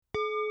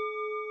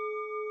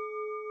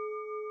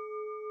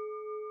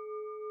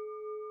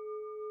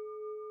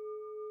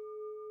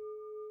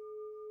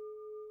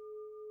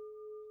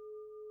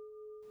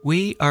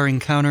We are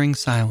encountering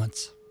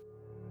silence.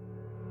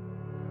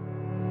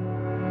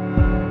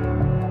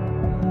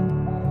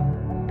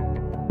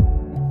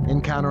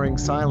 Encountering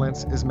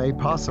Silence is made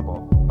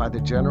possible by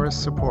the generous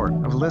support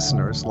of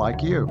listeners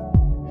like you.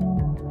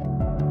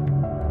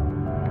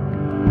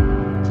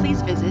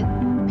 Please visit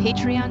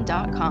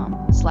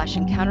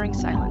patreon.com/encountering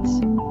silence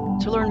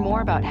to learn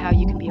more about how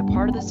you can be a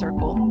part of the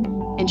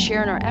circle and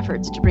share in our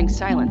efforts to bring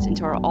silence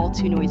into our all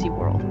too noisy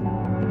world.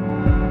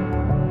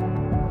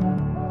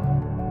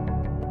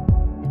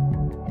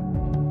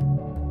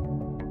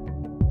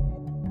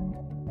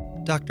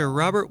 Dr.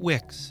 Robert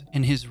Wicks,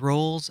 in his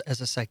roles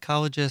as a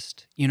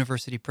psychologist,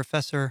 university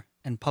professor,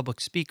 and public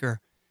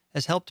speaker,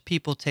 has helped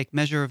people take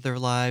measure of their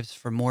lives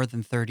for more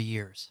than 30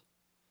 years.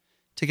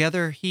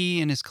 Together, he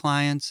and his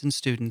clients and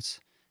students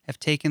have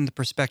taken the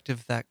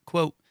perspective that,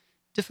 quote,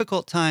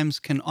 difficult times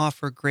can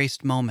offer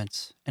graced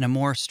moments in a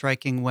more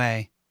striking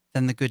way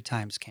than the good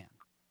times can,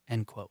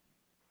 end quote.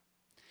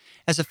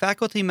 As a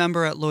faculty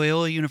member at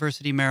Loyola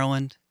University,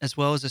 Maryland, as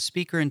well as a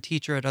speaker and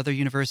teacher at other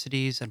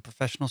universities and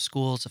professional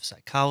schools of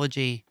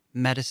psychology,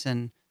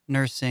 medicine,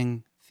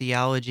 nursing,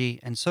 theology,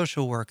 and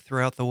social work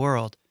throughout the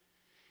world,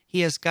 he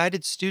has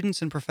guided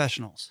students and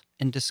professionals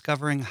in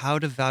discovering how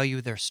to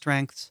value their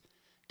strengths,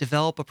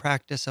 develop a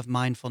practice of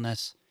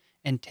mindfulness,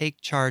 and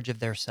take charge of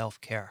their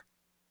self-care.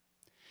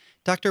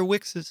 Dr.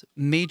 Wicks's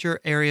major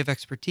area of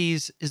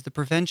expertise is the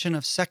prevention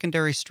of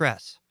secondary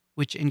stress,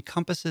 which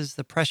encompasses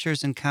the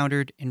pressures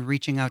encountered in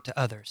reaching out to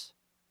others.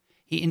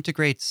 He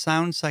integrates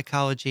sound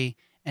psychology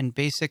and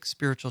basic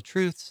spiritual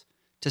truths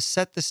to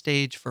set the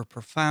stage for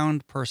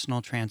profound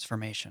personal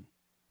transformation.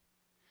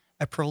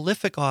 A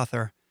prolific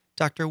author,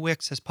 Dr.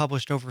 Wicks has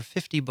published over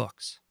 50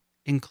 books,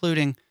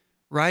 including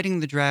Riding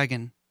the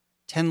Dragon,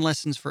 10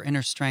 Lessons for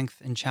Inner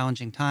Strength in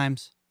Challenging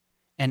Times,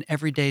 and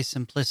Everyday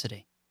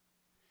Simplicity.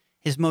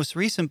 His most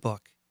recent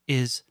book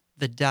is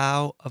The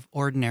Tao of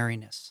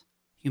Ordinariness,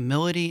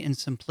 Humility and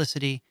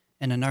Simplicity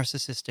in a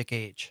Narcissistic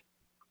Age.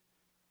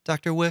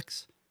 Dr.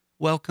 Wicks,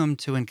 welcome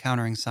to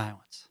Encountering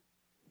Silence.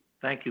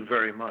 Thank you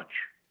very much.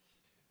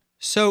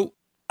 So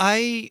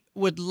I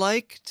would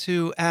like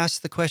to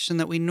ask the question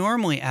that we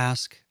normally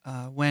ask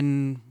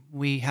when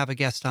we have a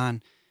guest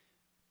on.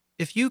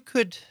 If you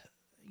could,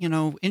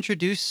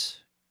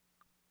 introduce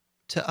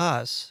to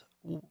us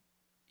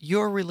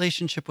your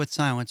relationship with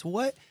silence.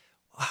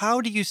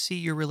 How do you see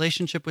your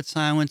relationship with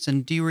silence?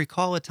 And do you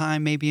recall a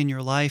time maybe in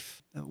your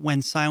life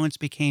when silence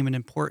became an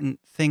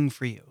important thing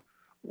for you?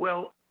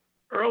 Well,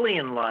 early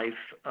in life,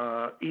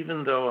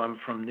 even though I'm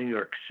from New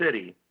York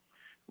City,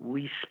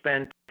 we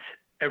spent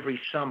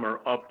every summer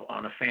up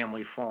on a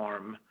family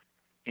farm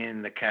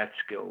in the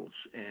Catskills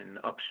in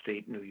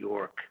upstate New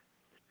York.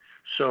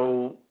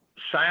 So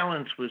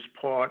silence was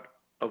part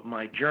of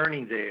my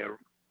journey there,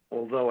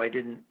 although I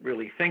didn't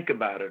really think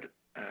about it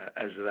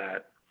as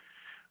that.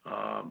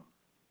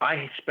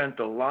 I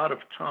spent a lot of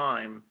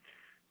time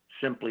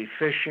simply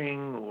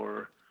fishing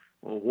or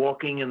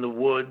walking in the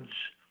woods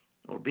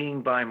or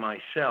being by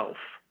myself.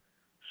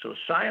 So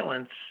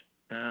silence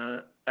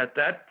at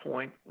that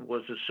point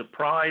was a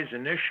surprise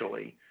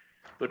initially,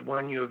 but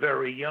when you're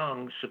very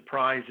young,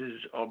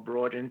 surprises are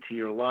brought into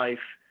your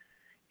life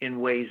in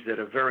ways that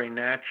are very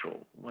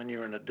natural. When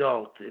you're an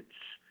adult,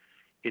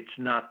 it's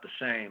not the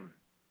same.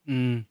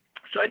 Mm.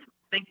 So I didn't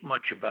think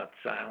much about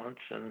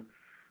silence, and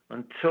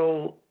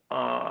until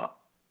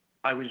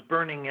I was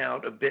burning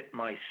out a bit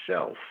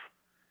myself,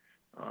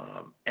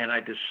 and I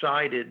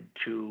decided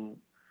to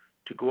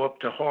go up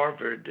to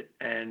Harvard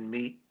and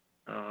meet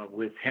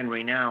with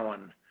Henry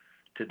Nouwen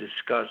to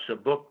discuss a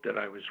book that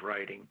I was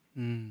writing.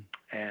 Mm.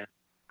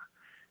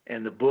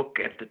 And the book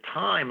at the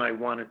time I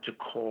wanted to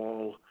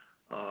call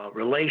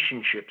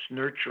Relationships,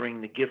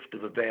 Nurturing the Gift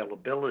of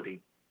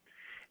Availability.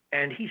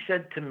 And he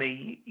said to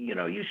me,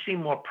 you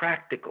seem more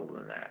practical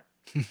than that.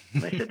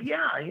 And I said,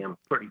 yeah, I am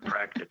pretty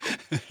practical.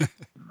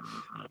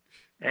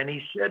 And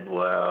he said,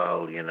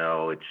 well,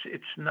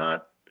 it's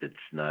not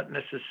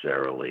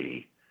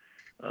necessarily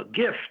a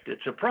gift,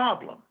 it's a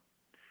problem.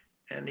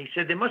 And he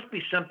said, there must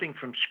be something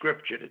from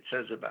Scripture that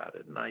says about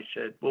it. And I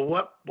said,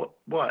 well,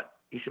 what?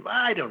 He said,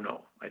 I don't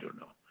know.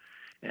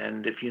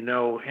 And if you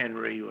know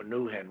Henry or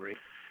knew Henry,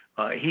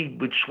 he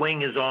would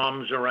swing his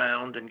arms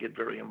around and get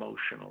very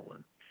emotional.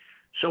 And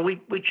so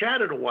we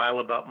chatted a while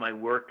about my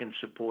work in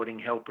supporting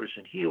helpers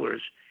and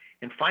healers.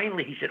 And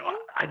finally he said,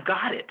 oh, I've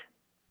got it.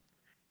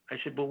 I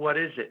said, well, what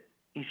is it?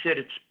 He said,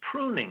 it's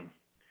pruning.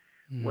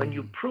 Mm. When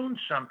you prune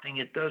something,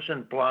 it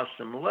doesn't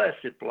blossom less,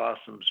 it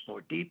blossoms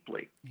more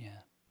deeply. Yeah.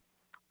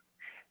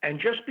 And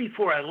just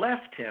before I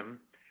left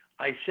him,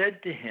 I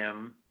said to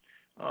him,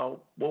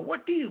 well,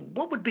 what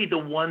would be the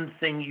one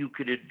thing you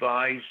could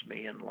advise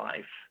me in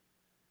life,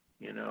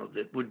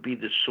 that would be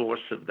the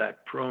source of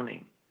that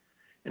pruning?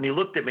 And he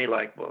looked at me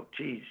like, well,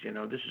 geez,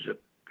 this is a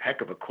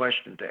heck of a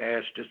question to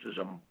ask just as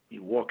I'm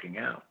walking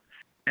out.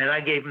 And I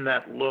gave him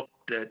that look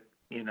that,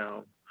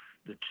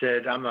 that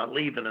said, I'm not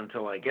leaving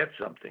until I get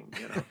something,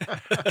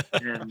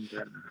 And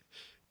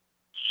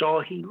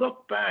so he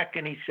looked back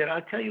and he said,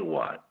 I'll tell you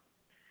what,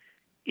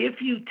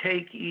 if you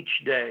take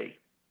each day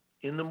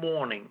in the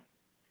morning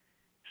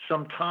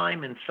some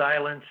time in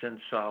silence and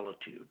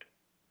solitude.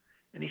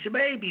 And he said,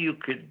 maybe you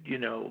could,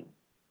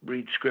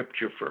 read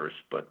scripture first,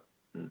 but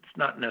it's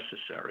not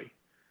necessary.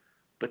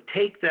 But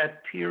take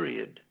that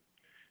period.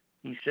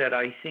 He said,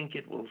 I think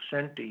it will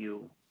center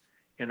you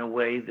in a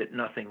way that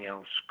nothing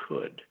else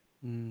could.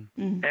 Mm.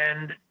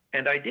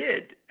 And I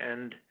did.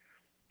 And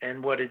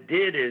what it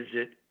did is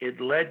it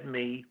led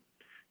me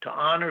to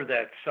honor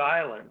that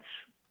silence,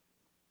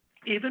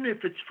 even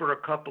if it's for a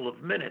couple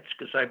of minutes,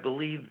 because I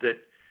believe that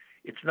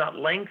it's not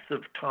length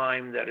of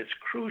time that is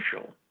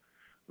crucial,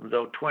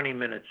 though 20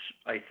 minutes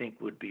I think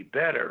would be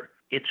better.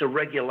 It's a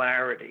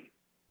regularity.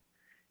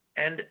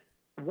 And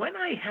when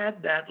I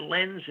had that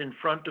lens in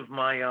front of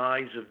my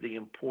eyes of the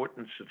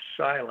importance of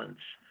silence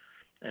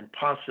and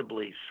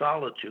possibly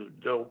solitude,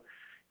 though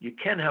you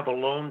can have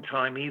alone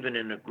time even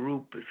in a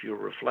group if you're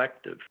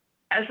reflective,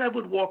 as I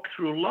would walk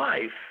through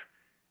life,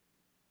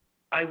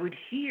 I would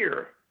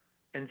hear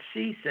and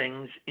see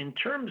things in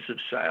terms of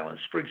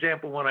silence. For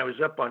example, when I was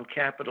up on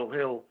Capitol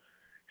Hill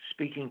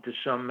speaking to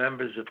some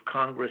members of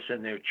Congress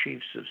and their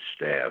chiefs of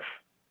staff,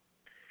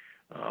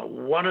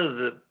 one of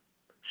the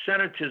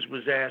senators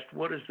was asked,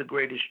 what is the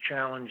greatest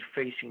challenge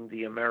facing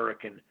the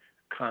American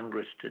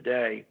Congress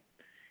today?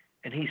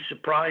 And he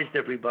surprised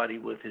everybody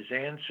with his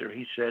answer.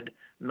 He said,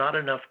 not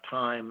enough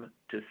time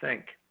to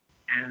think.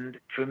 And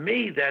for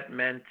me, that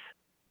meant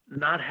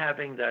not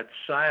having that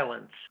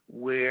silence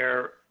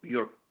where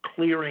you're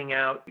clearing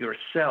out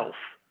yourself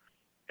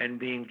and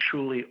being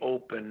truly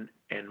open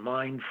and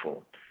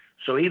mindful.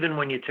 So even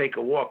when you take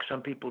a walk,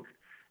 some people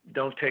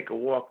don't take a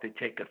walk, they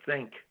take a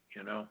think,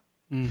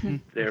 Mm-hmm.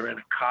 They're in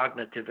a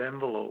cognitive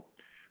envelope.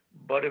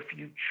 But if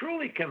you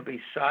truly can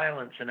be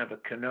silent and have a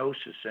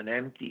kenosis, an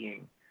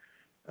emptying,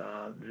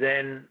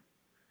 then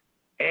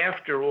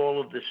after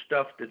all of the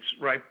stuff that's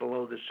right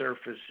below the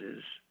surface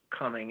is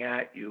coming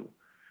at you,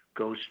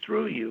 goes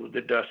through you,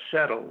 the dust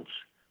settles,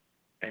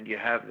 and you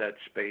have that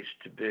space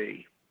to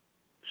be.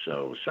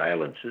 So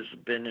silence has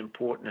been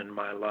important in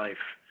my life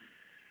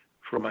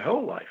for my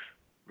whole life,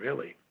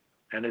 really,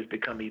 and has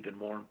become even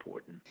more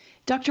important.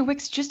 Dr.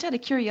 Wicks, just out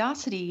of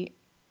curiosity,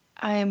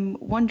 I'm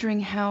wondering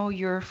how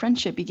your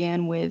friendship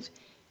began with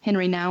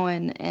Henry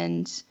Nouwen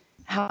and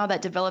how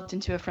that developed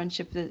into a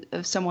friendship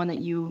of someone that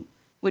you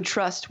would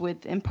trust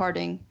with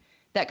imparting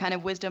that kind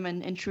of wisdom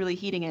and truly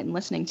heeding it and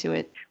listening to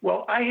it.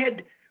 Well, I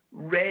had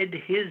read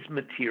his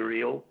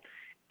material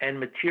and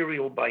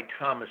material by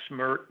Thomas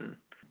Merton,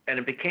 and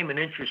it became an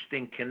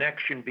interesting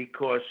connection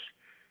because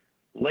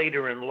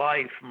later in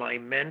life, my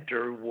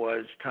mentor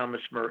was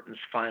Thomas Merton's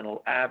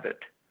final abbot,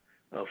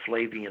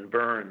 Flavian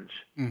Burns.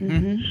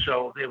 Mm-hmm.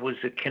 So there was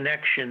a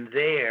connection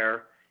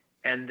there,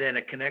 and then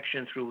a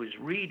connection through his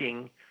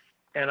reading.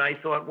 And I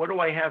thought, what do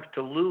I have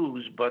to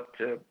lose but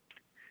to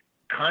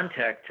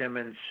contact him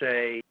and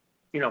say,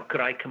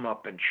 could I come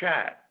up and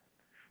chat?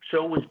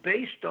 So it was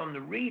based on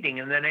the reading.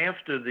 And then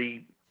after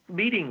the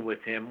meeting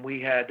with him, we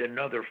had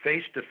another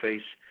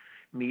face-to-face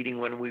meeting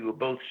when we were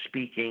both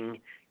speaking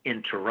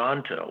in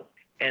Toronto.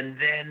 And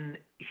then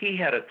he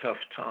had a tough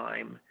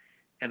time,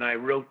 and I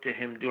wrote to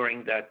him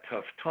during that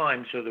tough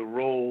time, so the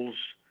roles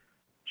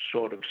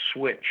sort of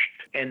switched.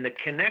 And the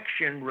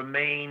connection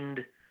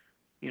remained,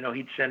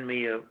 he'd send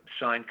me a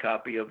signed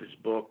copy of his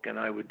book, and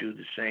I would do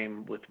the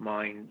same with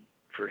mine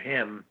for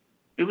him.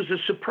 It was a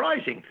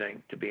surprising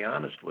thing, to be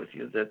honest with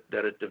you,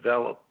 that it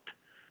developed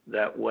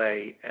that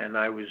way. And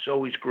I was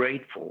always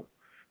grateful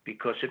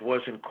because it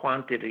wasn't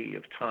quantity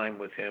of time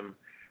with him,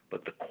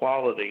 but the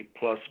quality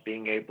plus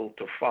being able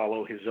to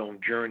follow his own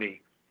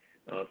journey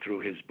through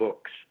his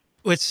books.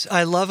 What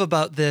I love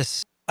about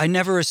this, I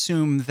never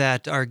assume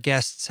that our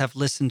guests have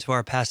listened to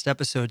our past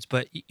episodes,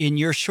 but in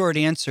your short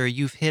answer,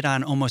 you've hit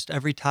on almost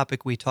every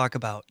topic we talk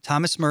about.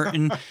 Thomas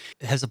Merton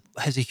has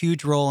a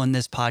huge role in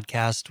this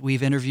podcast.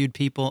 We've interviewed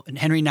people, and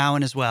Henry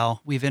Nouwen as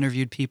well. We've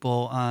interviewed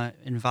people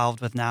involved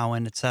with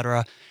Nouwen, et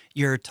cetera.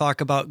 Your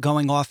talk about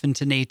going off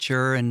into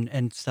nature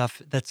and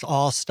stuff, that's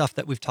all stuff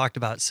that we've talked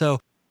about. So,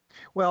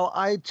 well,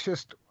 I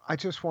just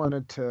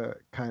wanted to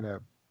kind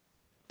of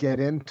get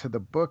into the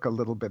book a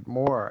little bit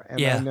more. And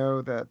yeah. I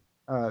know that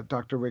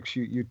Dr. Wicks,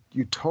 you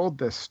told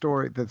this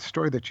story, the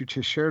story that you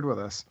just shared with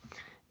us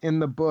in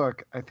the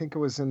book. I think it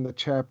was in the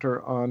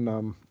chapter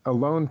on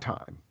alone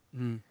time.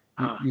 Mm.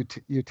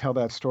 You tell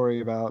that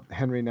story about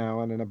Henry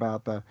Nouwen and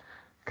about the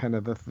kind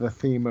of the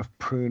theme of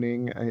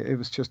pruning. It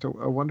was just a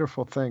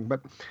wonderful thing.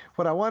 But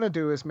what I want to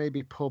do is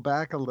maybe pull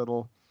back a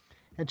little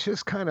and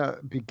just kind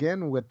of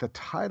begin with the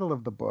title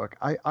of the book.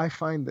 I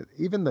find that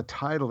even the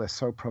title is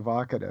so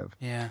provocative.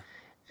 Yeah.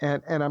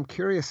 And I'm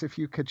curious if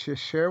you could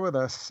just share with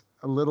us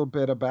a little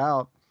bit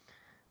about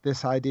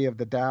this idea of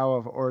the Tao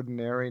of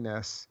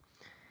ordinariness.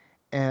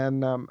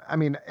 And I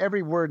mean,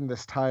 every word in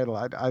this title,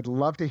 I'd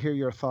love to hear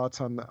your thoughts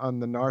on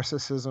the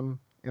narcissism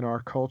in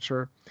our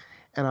culture.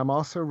 And I'm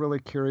also really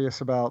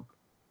curious about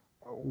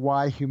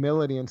why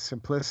humility and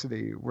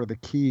simplicity were the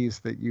keys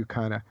that you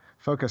kind of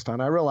focused on.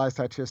 I realized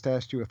I just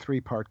asked you a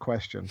 3-part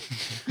question.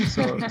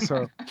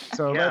 So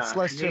yeah,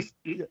 let's just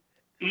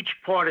Each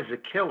part is a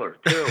killer,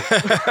 too.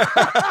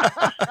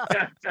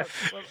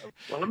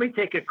 Well, let me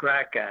take a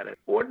crack at it.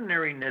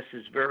 Ordinariness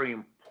is very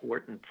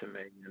important to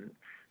me. And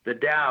the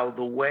Tao,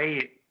 the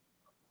way,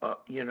 of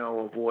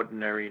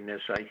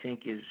ordinariness, I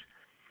think is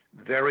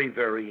very,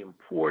 very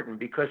important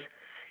because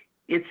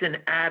it's an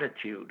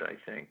attitude, I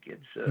think.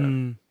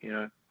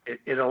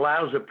 It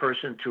allows a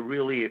person to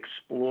really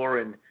explore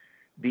and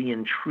be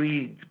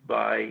intrigued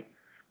by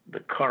the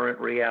current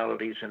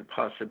realities and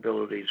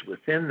possibilities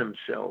within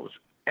themselves.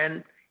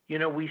 And,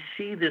 we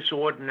see this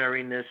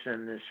ordinariness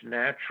and this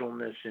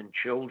naturalness in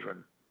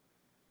children.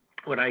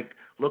 When I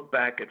look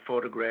back at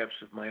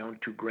photographs of my own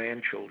two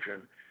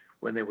grandchildren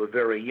when they were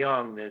very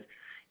young, that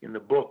in the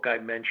book I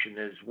mentioned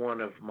as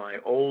one of my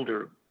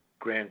older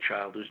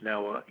grandchild, who's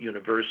now a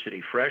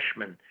university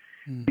freshman,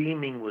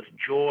 beaming with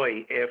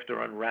joy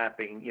after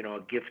unwrapping, a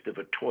gift of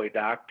a toy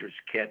doctor's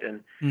kit.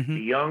 And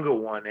the younger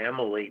one,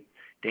 Emily,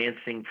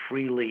 dancing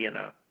freely in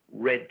a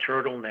red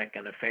turtleneck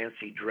and a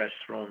fancy dress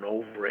thrown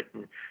over it.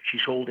 And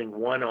she's holding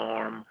one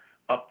arm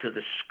up to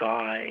the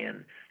sky,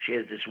 and she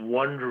has this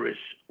wondrous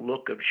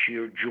look of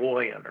sheer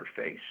joy on her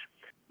face.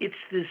 It's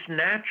this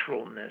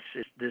naturalness,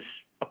 it's this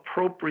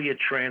appropriate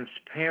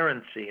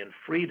transparency and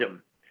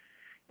freedom.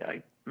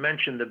 I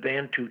mentioned the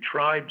Bantu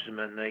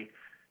tribesmen.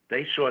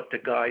 They sought to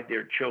guide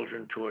their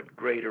children toward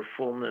greater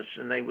fullness,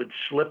 and they would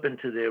slip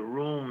into their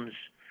rooms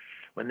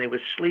when they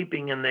were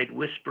sleeping, and they'd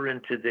whisper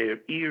into their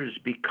ears,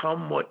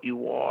 "Become what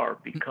you are,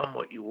 become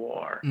what you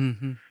are."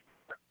 Mm-hmm.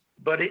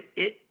 But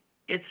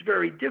it's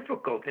very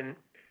difficult. In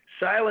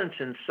silence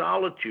and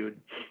solitude,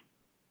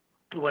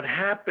 what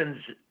happens,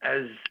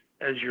 as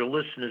your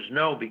listeners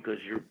know, because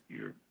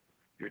you're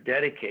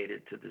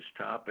dedicated to this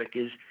topic,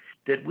 is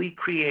that we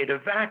create a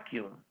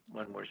vacuum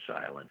when we're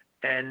silent.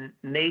 And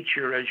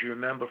nature, as you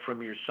remember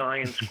from your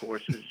science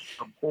courses,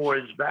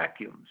 abhors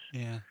vacuums.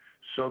 Yeah.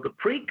 So the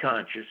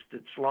preconscious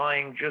that's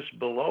lying just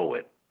below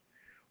it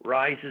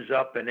rises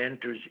up and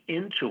enters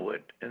into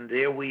it. And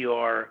there we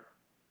are,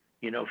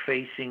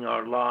 facing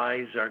our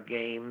lies, our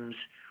games,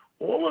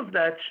 all of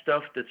that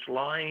stuff that's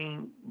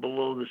lying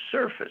below the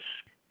surface.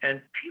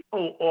 And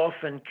people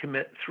often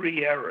commit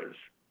three errors.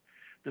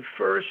 The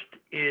first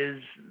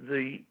is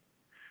the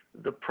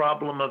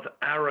problem of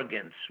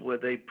arrogance, where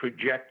they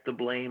project the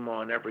blame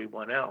on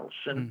everyone else.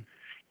 And,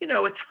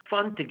 it's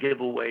fun to give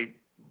away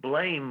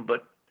blame,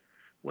 but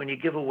when you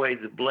give away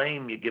the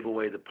blame, you give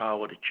away the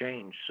power to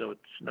change. So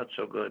it's not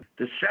so good.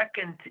 The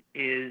second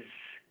is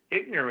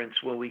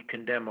ignorance, where we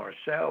condemn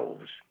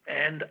ourselves.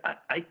 And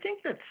I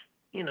think that's,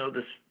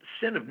 the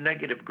sin of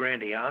negative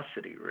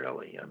grandiosity,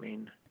 really. I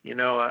mean,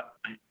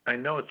 I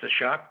know it's a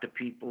shock to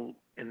people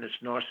in this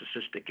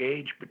narcissistic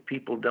age, but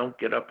people don't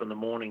get up in the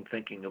morning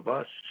thinking of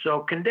us. So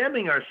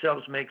condemning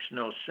ourselves makes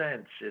no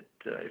sense.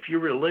 If you're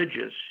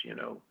religious,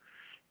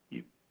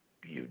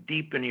 you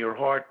deep in your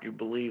heart, you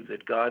believe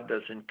that God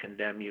doesn't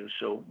condemn you.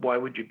 So why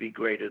would you be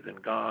greater than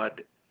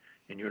God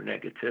in your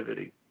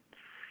negativity?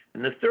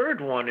 And the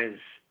third one is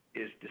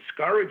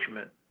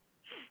discouragement.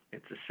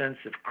 It's a sense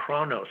of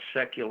chronos,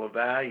 secular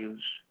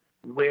values,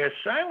 where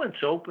silence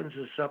opens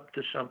us up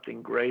to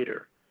something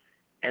greater.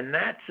 And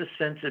that's a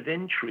sense of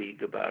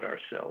intrigue about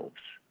ourselves.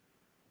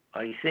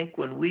 I think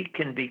when we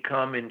can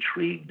become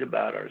intrigued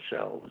about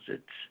ourselves,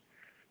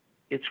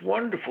 it's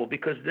wonderful,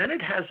 because then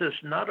it has us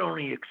not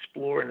only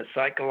explore in a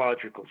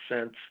psychological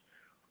sense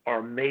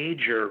our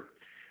major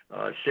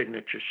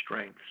signature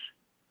strengths,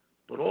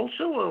 but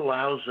also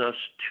allows us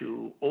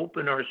to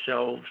open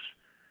ourselves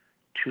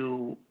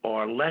to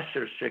our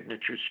lesser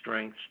signature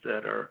strengths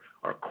that are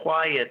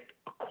quiet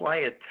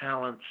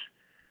talents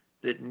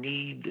that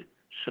need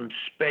some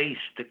space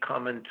to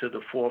come into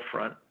the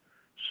forefront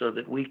so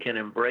that we can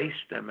embrace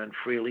them and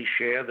freely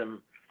share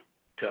them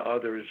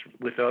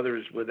with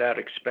others without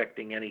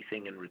expecting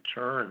anything in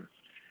return.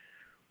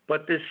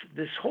 But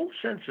this whole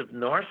sense of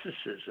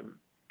narcissism,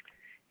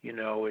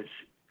 is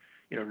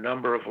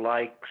number of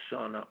likes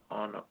on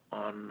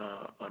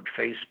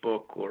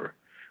Facebook, or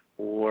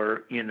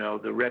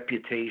the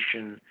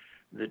reputation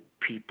that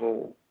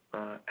people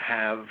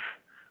have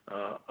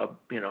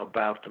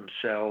about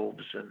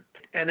themselves,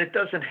 and it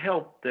doesn't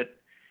help that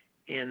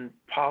in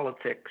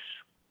politics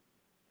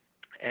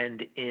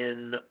and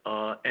in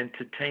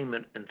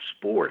entertainment and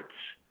sports,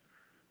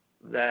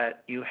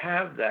 that you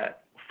have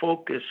that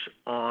focus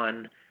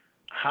on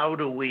how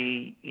do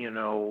we,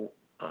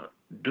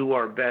 do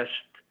our best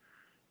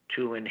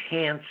to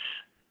enhance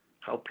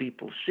how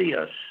people see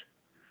us,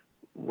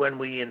 when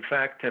we in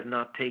fact have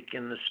not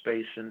taken the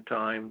space and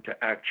time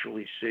to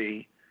actually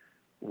see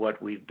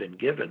what we've been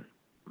given.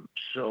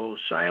 So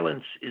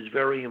silence is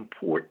very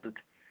important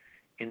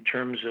in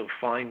terms of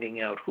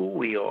finding out who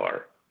we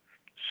are.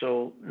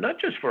 So not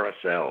just for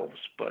ourselves,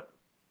 but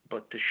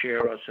to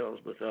share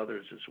ourselves with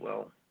others as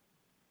well.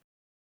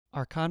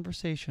 Our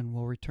conversation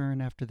will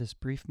return after this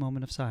brief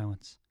moment of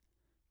silence.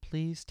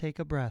 Please take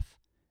a breath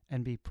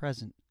and be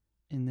present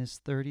in this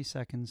 30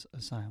 seconds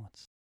of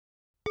silence.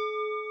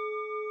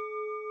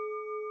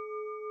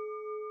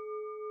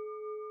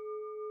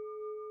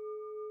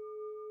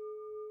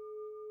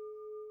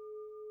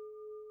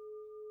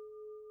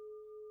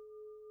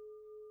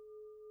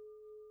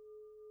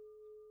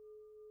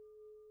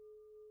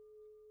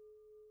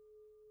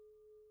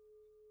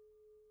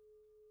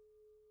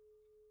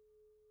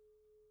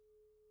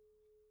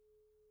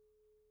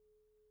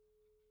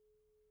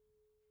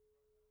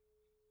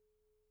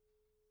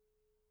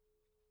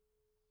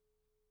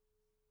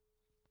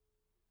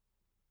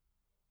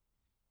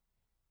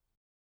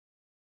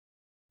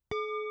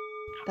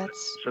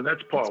 So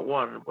that's part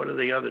one. What are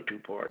the other two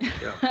parts?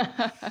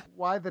 Yeah.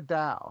 Why the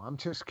Tao? I'm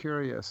just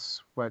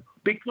curious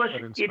because what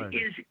inspired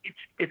you.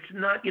 It's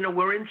not,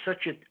 we're in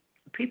such a,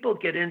 people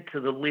get into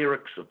the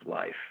lyrics of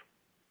life.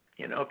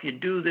 If you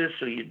do this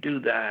or you do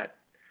that,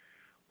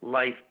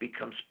 life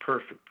becomes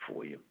perfect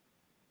for you.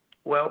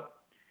 Well,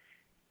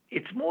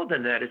 it's more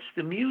than that. It's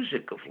the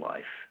music of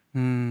life.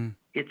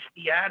 It's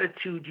the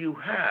attitude you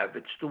have.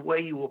 It's the way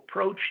you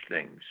approach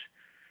things.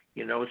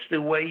 It's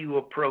the way you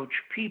approach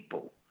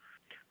people.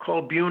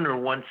 Carl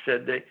Buhner once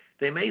said that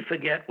they may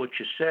forget what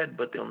you said,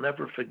 but they'll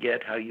never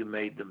forget how you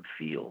made them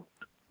feel.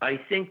 I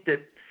think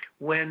that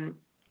when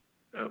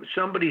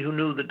somebody who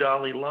knew the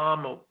Dalai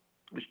Lama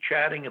was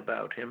chatting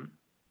about him,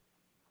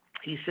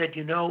 he said,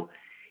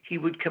 he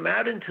would come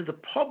out into the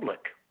public,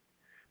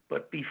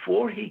 but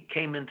before he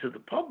came into the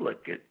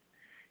public,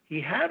 he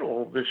had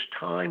all this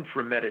time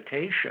for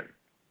meditation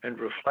and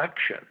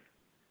reflection.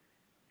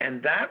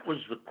 And that was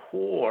the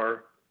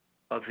core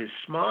of his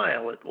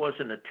smile. It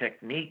wasn't a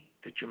technique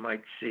that you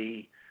might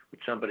see with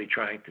somebody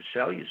trying to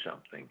sell you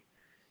something.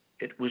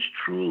 It was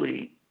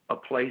truly a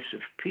place of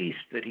peace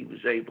that he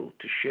was able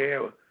to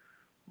share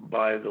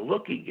by the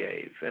look he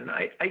gave. And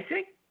I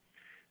think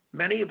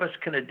many of us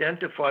can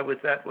identify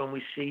with that when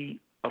we see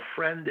a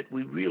friend that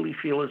we really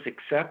feel is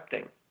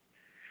accepting,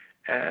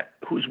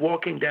 who's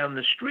walking down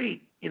the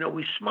street.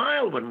 We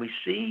smile when we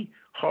see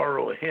her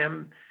or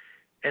him,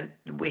 and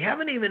we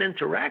haven't even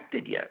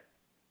interacted yet.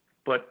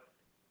 But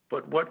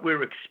what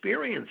we're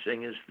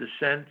experiencing is the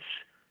sense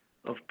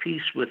of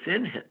peace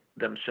within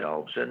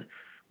themselves. And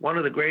one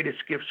of the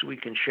greatest gifts we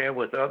can share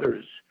with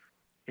others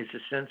is a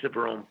sense of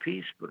our own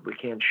peace, but we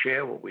can't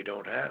share what we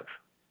don't have.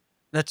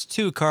 That's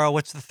two, Carl.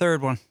 What's the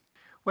third one?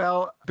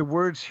 Well, the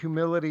words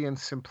humility and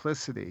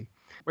simplicity,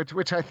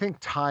 which I think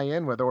tie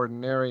in with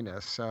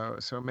ordinariness.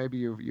 So maybe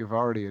you've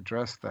already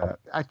addressed that.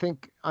 I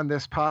think on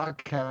this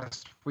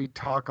podcast we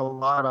talk a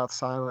lot about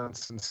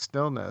silence and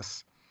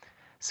stillness.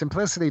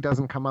 Simplicity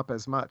doesn't come up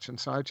as much, and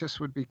so I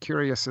just would be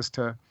curious as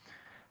to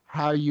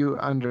how you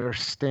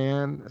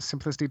understand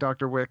simplicity,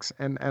 Dr. Wicks,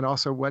 and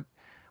also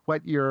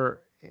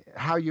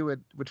how you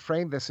would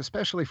frame this,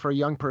 especially for a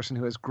young person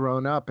who has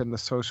grown up in the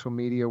social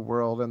media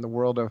world and the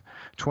world of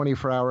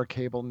 24-hour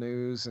cable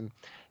news and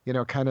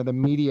kind of the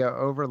media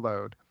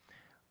overload.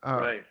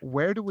 Right.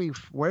 Where do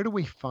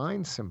we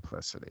find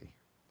simplicity?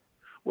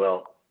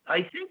 Well,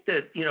 I think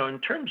that in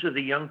terms of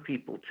the young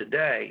people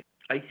today,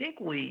 I think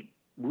we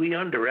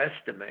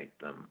underestimate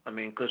them. I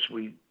mean, because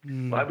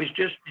I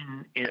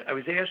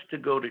was asked to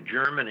go to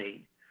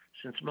Germany.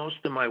 Since most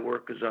of my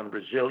work is on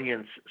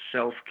resilience,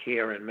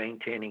 self-care, and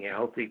maintaining a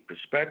healthy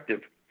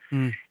perspective,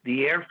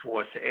 the Air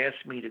Force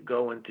asked me to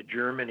go into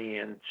Germany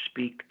and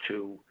speak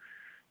to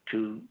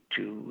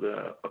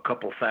a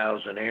couple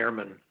thousand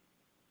airmen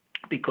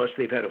because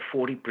they've had a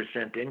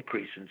 40%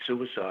 increase in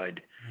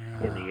suicide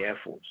in the Air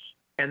Force.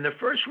 And the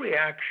first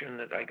reaction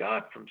that I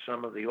got from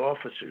some of the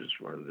officers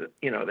were that,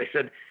 they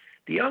said,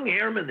 the young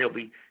airmen, they'll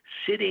be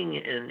sitting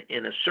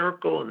in a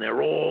circle and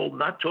they're all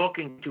not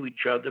talking to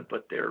each other,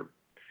 but they're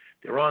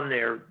on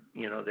their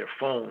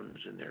phones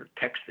and they're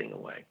texting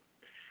away.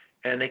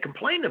 And they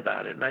complained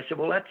about it. And I said,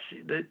 well,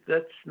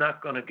 that's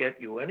not going to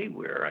get you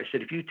anywhere. I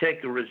said, if you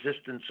take the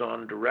resistance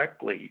on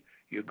directly,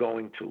 you're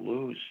going to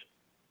lose.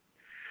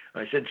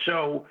 I said,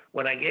 so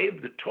when I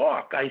gave the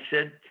talk, I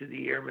said to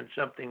the airmen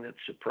something that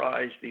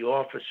surprised the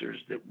officers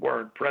that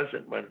weren't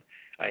present when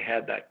I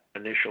had that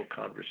initial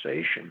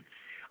conversation.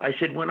 I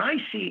said, when I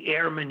see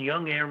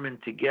young airmen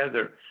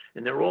together,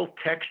 and they're all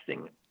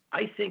texting,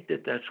 I think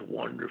that that's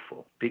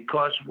wonderful,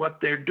 because what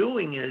they're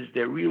doing is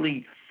they're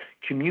really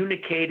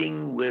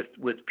communicating with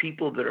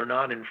people that are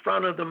not in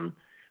front of them.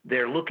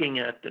 They're looking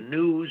at the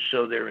news,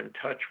 so they're in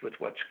touch with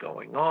what's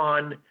going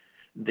on.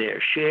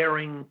 They're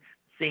sharing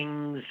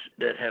things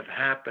that have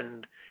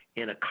happened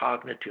in a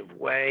cognitive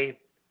way.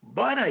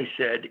 But I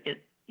said,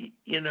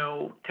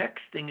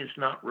 texting is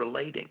not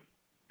relating.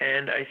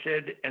 And I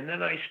said, and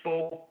then I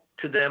spoke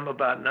to them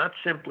about not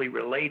simply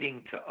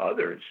relating to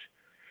others,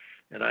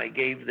 and I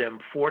gave them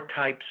 4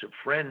 types of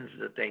friends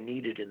that they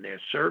needed in their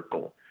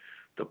circle.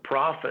 The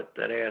prophet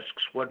that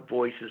asks what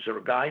voices are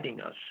guiding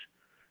us,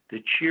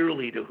 the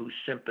cheerleader who's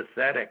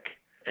sympathetic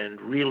and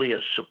really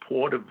a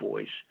supportive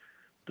voice,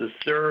 the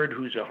third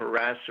who's a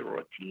harasser or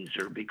a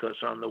teaser, because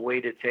on the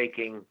way to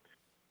taking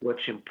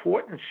what's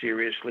important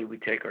seriously, we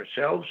take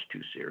ourselves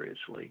too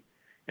seriously.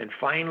 And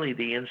finally,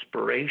 the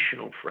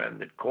inspirational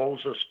friend that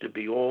calls us to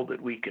be all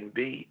that we can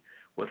be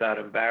without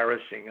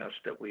embarrassing us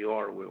that we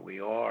are where we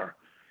are.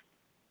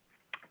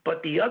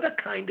 But the other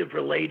kind of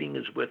relating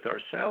is with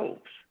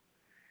ourselves.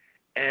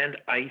 And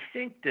I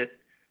think that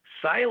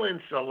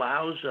silence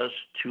allows us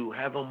to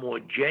have a more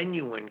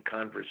genuine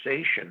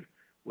conversation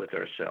with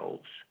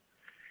ourselves.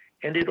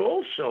 And it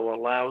also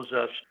allows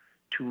us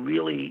to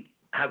really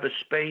have a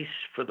space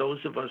for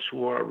those of us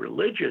who are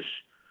religious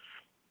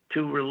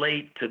to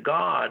relate to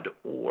God,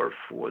 or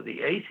for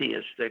the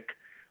atheistic,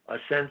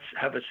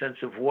 have a sense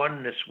of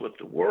oneness with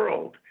the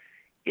world.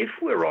 If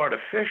we're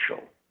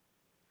artificial,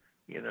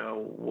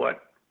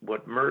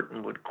 what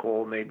Merton would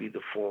call maybe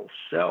the false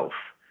self,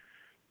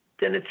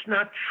 then it's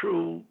not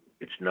true.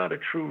 It's not a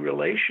true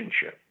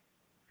relationship.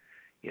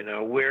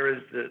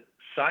 Whereas the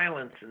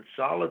silence and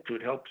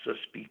solitude helps us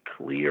be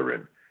clear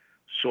and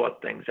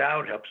sort things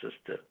out, helps us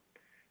to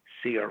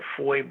see our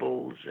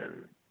foibles,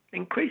 and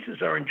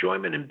increases our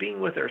enjoyment in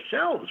being with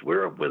ourselves.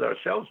 We're with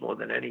ourselves more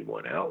than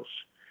anyone else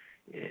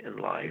in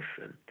life,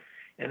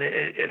 and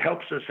it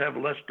helps us have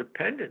less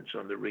dependence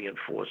on the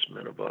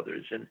reinforcement of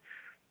others, and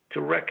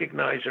to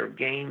recognize our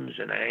games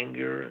and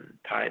anger,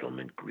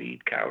 entitlement,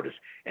 greed, cowardice,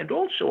 and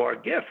also our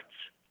gifts.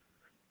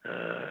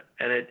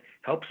 And it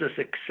helps us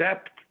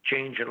accept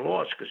change and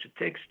loss, because it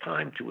takes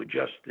time to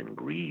adjust and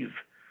grieve.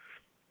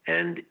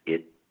 And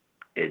it,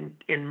 in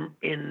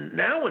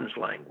Nouwen's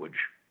language,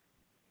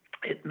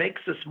 it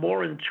makes us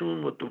more in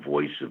tune with the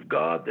voice of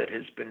God that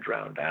has been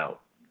drowned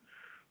out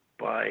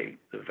by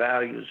the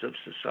values of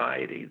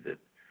society that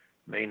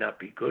may not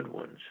be good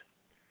ones.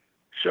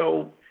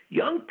 So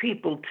young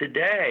people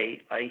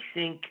today, I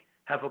think,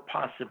 have a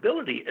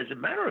possibility. As a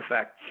matter of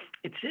fact,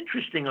 it's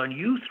interesting, on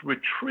youth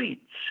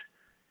retreats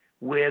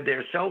where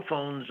their cell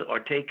phones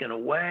are taken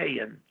away,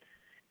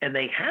 and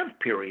they have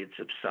periods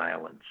of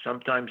silence,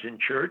 sometimes in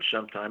church,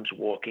 sometimes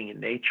walking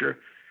in nature.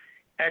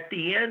 At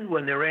the end,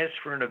 when they're asked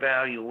for an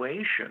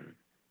evaluation,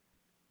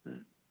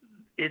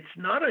 it's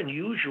not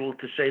unusual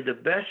to say the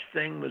best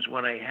thing was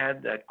when I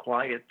had that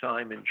quiet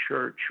time in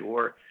church,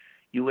 or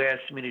you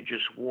asked me to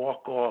just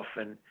walk off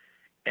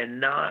and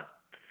not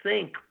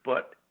think,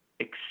 but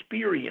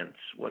experience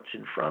what's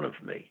in front of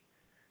me.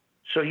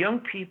 So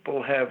young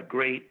people have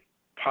great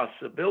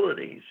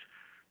possibilities.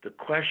 The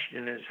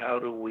question is, how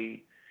do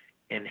we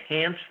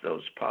enhance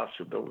those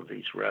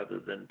possibilities rather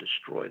than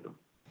destroy them?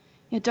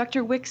 Yeah,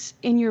 Dr. Wicks,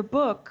 in your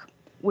book,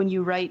 when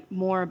you write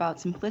more about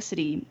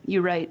simplicity,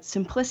 you write,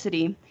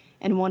 simplicity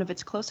and one of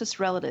its closest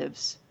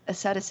relatives,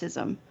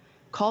 asceticism,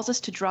 calls us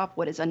to drop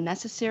what is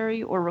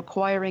unnecessary or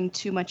requiring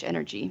too much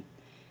energy.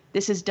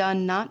 This is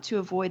done not to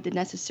avoid the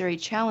necessary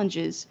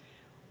challenges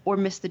or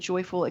miss the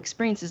joyful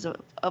experiences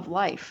of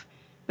life,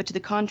 but to the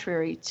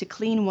contrary, to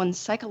clean one's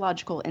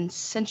psychological and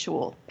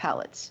sensual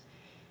palates.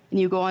 And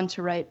you go on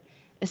to write,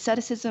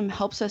 asceticism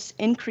helps us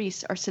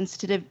increase our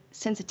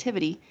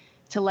sensitivity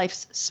to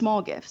life's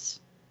small gifts.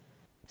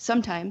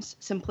 Sometimes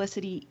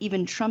simplicity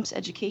even trumps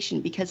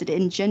education because it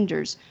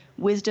engenders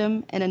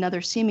wisdom and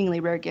another seemingly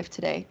rare gift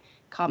today,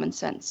 common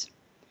sense.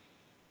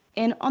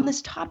 And on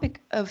this topic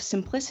of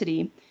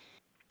simplicity,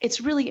 it's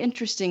really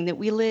interesting that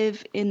we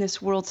live in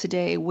this world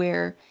today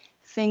where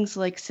things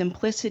like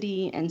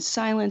simplicity and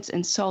silence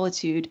and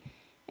solitude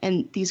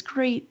and these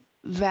great,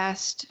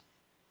 vast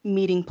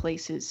meeting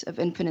places of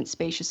infinite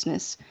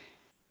spaciousness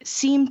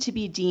seem to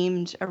be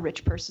deemed a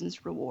rich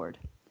person's reward.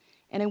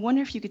 And I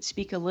wonder if you could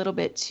speak a little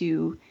bit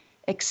to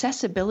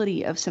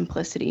accessibility of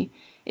simplicity.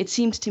 It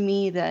seems to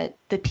me that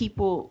the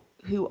people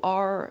who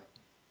are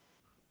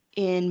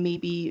in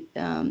maybe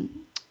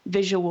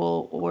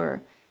visual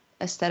or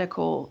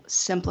aesthetical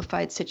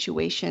simplified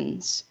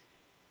situations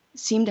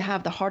seem to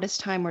have the hardest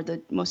time or the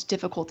most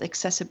difficult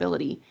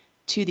accessibility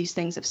to these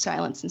things of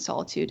silence and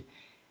solitude.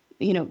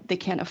 They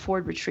can't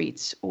afford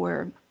retreats,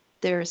 or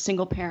they're a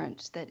single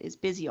parent that is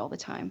busy all the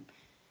time.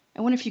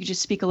 I wonder if you could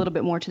just speak a little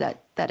bit more to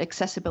that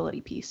accessibility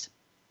piece.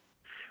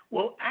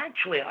 Well,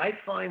 actually, I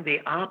find the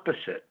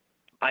opposite.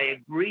 I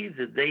agree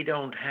that they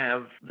don't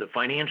have the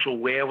financial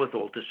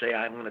wherewithal to say,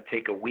 I'm going to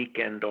take a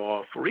weekend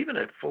off, or even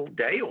a full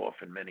day off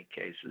in many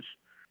cases,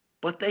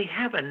 but they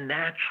have a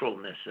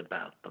naturalness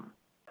about them.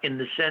 In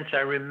the sense,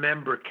 I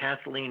remember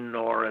Kathleen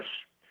Norris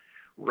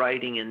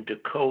writing in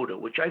Dakota,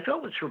 which I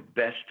felt was her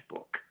best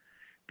book,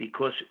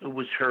 because it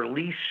was her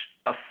least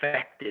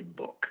affected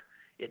book.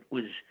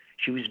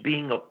 She was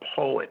being a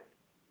poet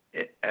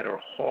at her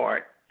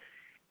heart,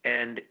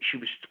 and she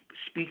was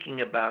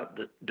speaking about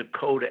the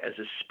Dakota as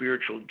a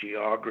spiritual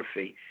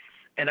geography.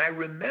 And I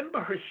remember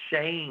her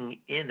saying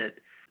in it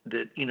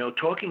that,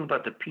 talking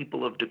about the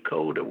people of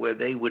Dakota, where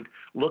they would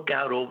look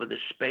out over the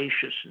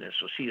spaciousness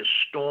or see a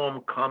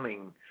storm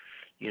coming,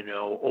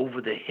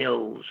 over the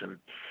hills and,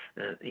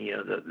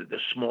 the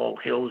small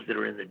hills that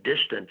are in the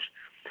distance.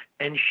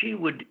 And she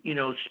would,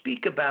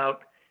 speak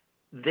about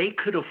they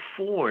could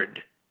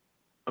afford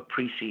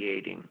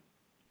appreciating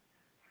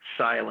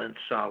silence,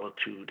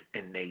 solitude,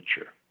 and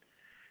nature.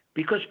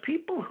 Because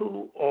people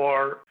who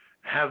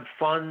have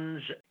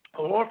funds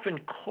are often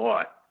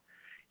caught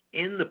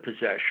in the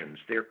possessions,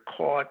 they're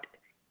caught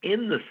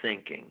in the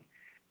thinking,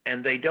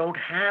 and they don't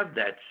have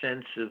that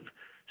sense of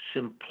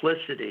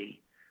simplicity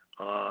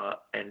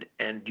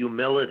and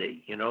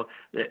humility.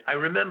 I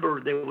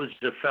remember there was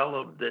a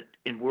fellow that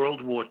in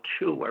World War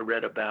II I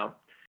read about,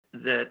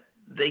 that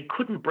they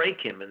couldn't break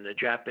him in the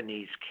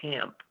Japanese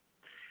camp.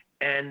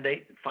 And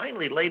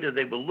later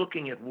they were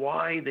looking at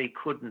why they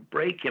couldn't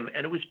break him,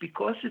 and it was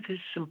because of his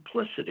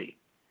simplicity.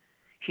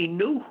 He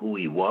knew who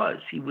he was.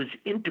 He was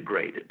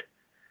integrated.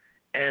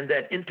 And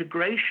that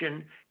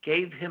integration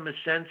gave him a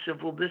sense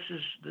of, well, this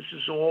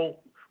is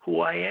all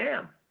who I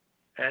am.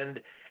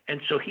 And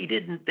so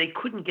they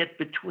couldn't get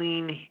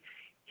between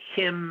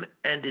him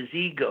and his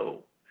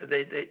ego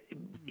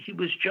He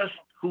was just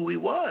who he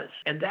was.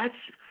 And that's,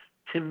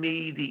 to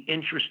me, the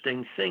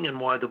interesting thing and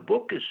why the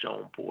book is so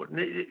important.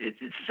 It's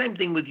the same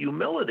thing with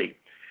humility.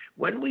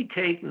 When we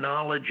take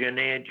knowledge and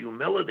add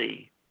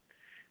humility,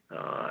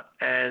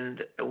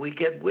 and we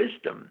get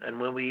wisdom. And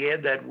when we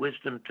add that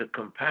wisdom to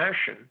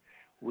compassion,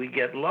 we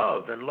get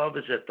love. And love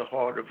is at the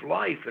heart of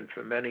life. And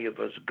for many of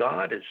us,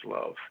 God is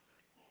love.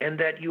 And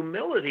that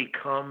humility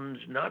comes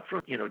not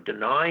from,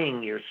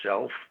 denying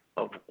yourself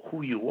of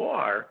who you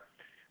are,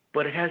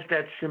 but it has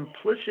that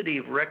simplicity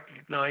of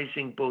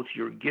recognizing both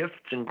your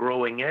gifts and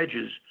growing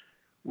edges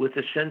with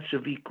a sense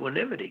of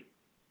equanimity.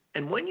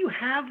 And when you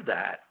have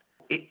that,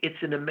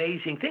 it's an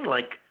amazing thing.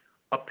 Like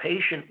a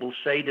patient will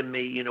say to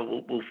me,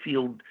 will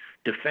feel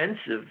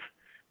defensive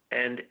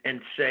and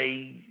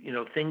say,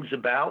 things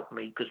about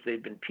me because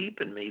they've been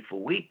peeping me for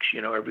weeks,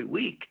 every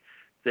week.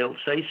 They'll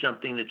say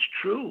something that's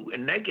true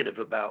and negative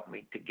about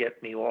me to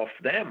get me off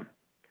them.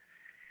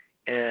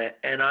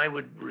 And I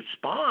would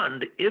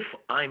respond, if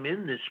I'm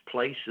in this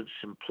place of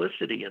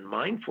simplicity and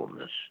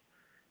mindfulness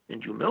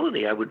and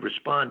humility, I would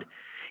respond,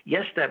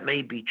 yes, that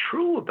may be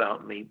true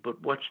about me,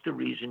 but what's the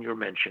reason you're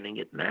mentioning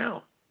it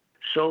now?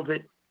 So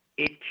that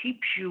it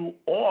keeps you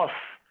off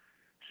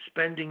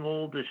spending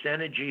all this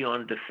energy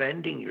on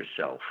defending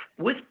yourself.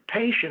 With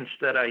patients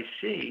that I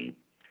see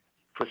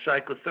for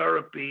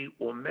psychotherapy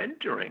or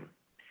mentoring,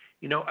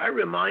 I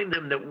remind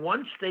them that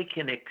once they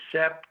can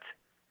accept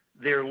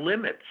their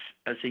limits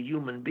as a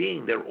human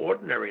being, their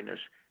ordinariness,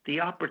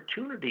 the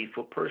opportunity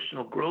for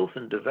personal growth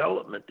and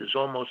development is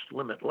almost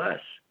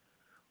limitless.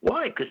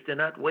 Why? Because they're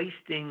not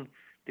wasting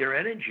their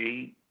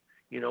energy,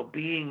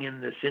 being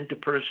in this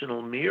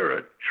interpersonal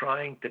mirror,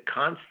 trying to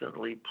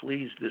constantly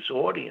please this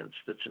audience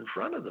that's in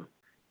front of them.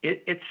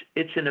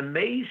 It's an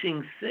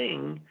amazing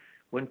thing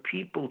when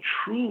people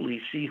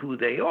truly see who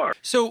they are.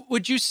 So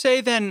would you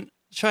say then,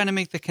 trying to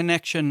make the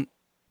connection,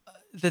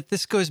 that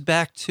this goes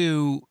back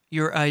to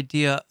your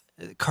idea,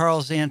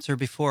 Carl's answer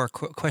before,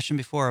 question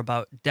before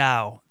about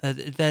Tao, that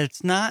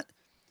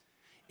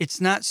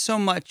it's not so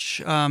much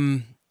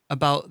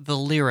about the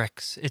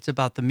lyrics, it's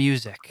about the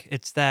music.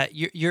 It's that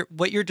you're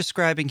what you're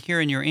describing here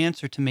in your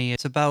answer to me.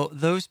 It's about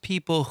those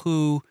people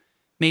who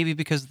maybe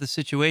because of the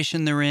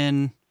situation they're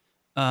in,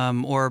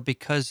 or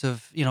because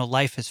of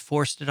life has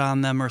forced it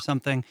on them or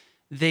something,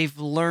 they've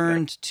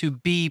learned to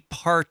be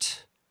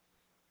part.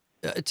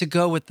 To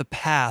go with the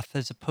path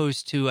as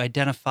opposed to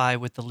identify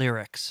with the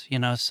lyrics,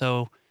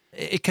 so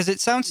because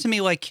it sounds to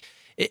me like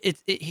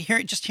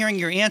just hearing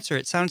your answer,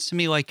 it sounds to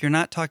me like you're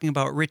not talking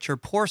about rich or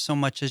poor so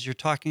much as you're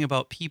talking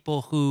about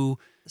people who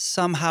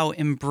somehow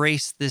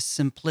embrace this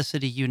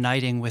simplicity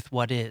uniting with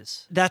what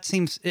is. That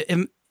seems,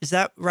 is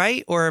that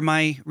right? Or am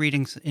I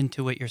reading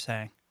into what you're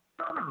saying?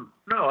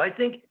 No, I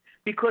think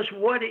because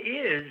what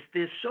is,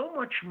 there's so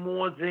much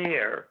more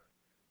there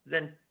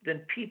than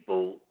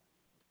people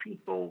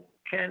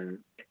can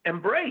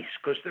embrace,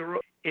 because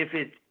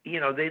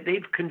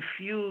they've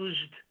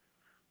confused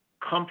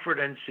comfort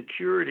and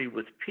security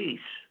with peace.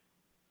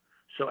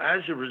 So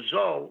as a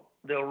result,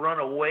 they'll run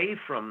away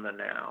from the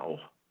now,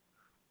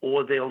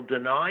 or they'll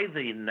deny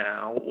the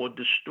now or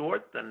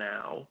distort the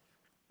now,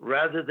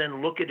 rather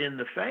than look it in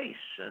the face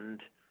and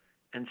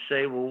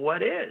say, well,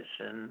 what is?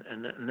 And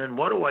then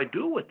what do I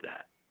do with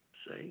that?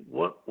 Say,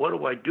 what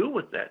do I do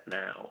with that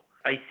now?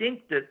 I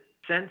think that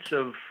sense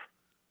of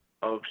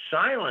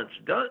silence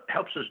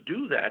helps us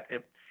do that.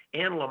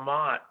 Anne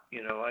Lamott,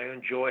 I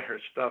enjoy her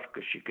stuff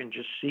because she can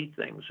just see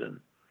things, and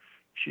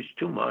she's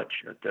too much,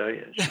 I tell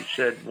you. She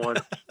said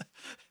once,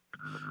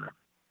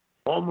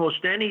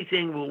 almost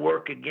anything will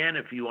work again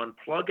if you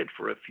unplug it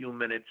for a few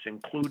minutes,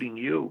 including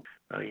you,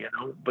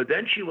 But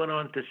then she went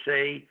on to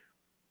say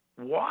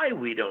why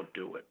we don't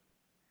do it.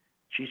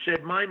 She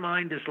said, my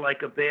mind is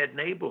like a bad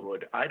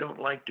neighborhood. I don't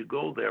like to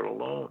go there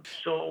alone.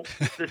 So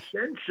the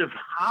sense of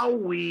how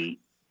we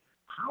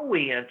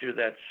enter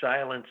that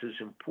silence is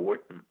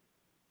important.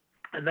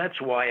 And that's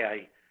why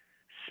I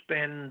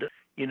spend,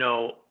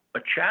 a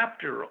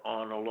chapter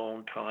on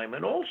alone time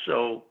and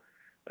also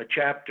a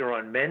chapter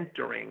on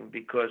mentoring,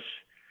 because,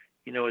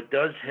 it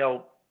does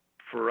help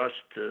for us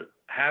to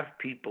have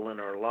people in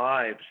our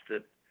lives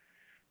that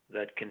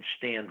can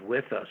stand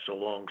with us,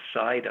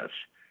 alongside us,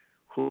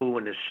 who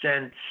in a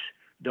sense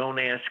don't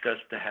ask us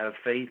to have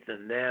faith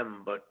in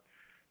them, but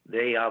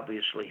they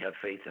obviously have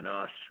faith in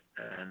us.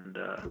 And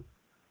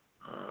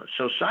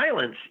so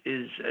silence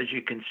is, as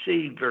you can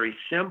see, very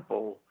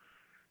simple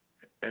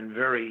and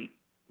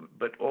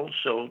but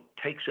also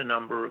takes a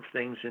number of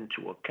things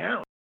into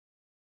account.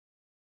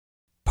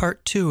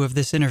 Part 2 of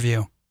this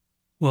interview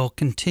will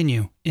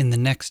continue in the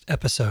next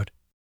episode.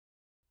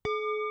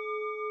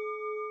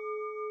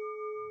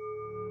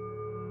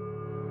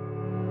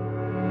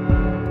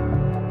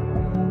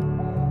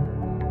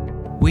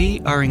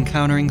 We are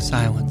encountering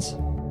silence.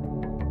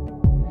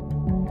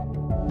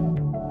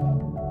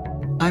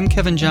 I'm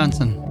Kevin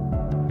Johnson.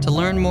 To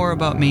learn more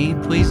about me,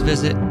 please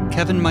visit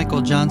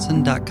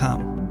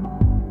kevinmichaeljohnson.com.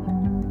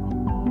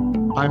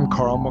 I'm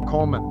Carl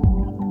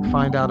McColman.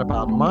 Find out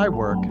about my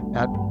work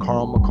at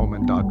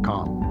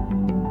carlmccolman.com.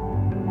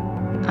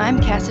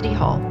 I'm Cassidy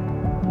Hall.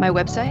 My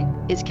website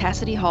is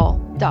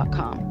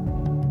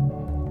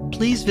CassidyHall.com.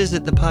 Please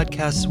visit the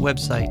podcast's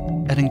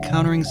website at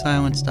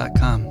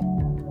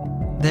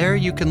EncounteringSilence.com. There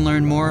you can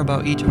learn more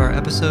about each of our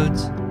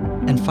episodes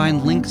and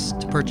find links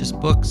to purchase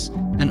books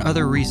and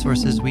other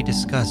resources we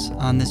discuss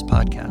on this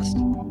podcast.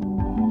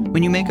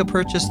 When you make a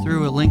purchase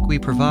through a link we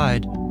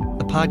provide,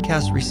 the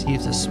podcast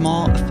receives a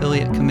small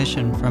affiliate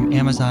commission from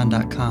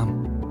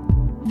Amazon.com.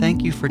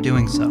 Thank you for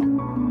doing so.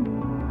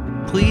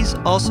 Please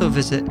also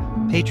visit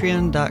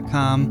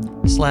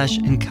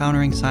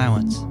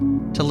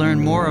patreon.com/EncounteringSilence to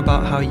learn more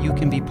about how you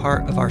can be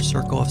part of our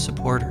circle of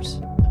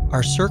supporters.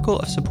 Our circle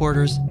of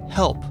supporters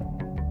help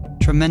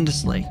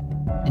tremendously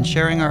in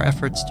sharing our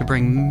efforts to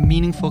bring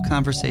meaningful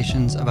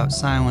conversations about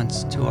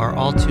silence to our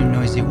all too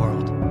noisy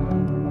world.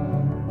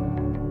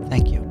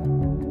 Thank you.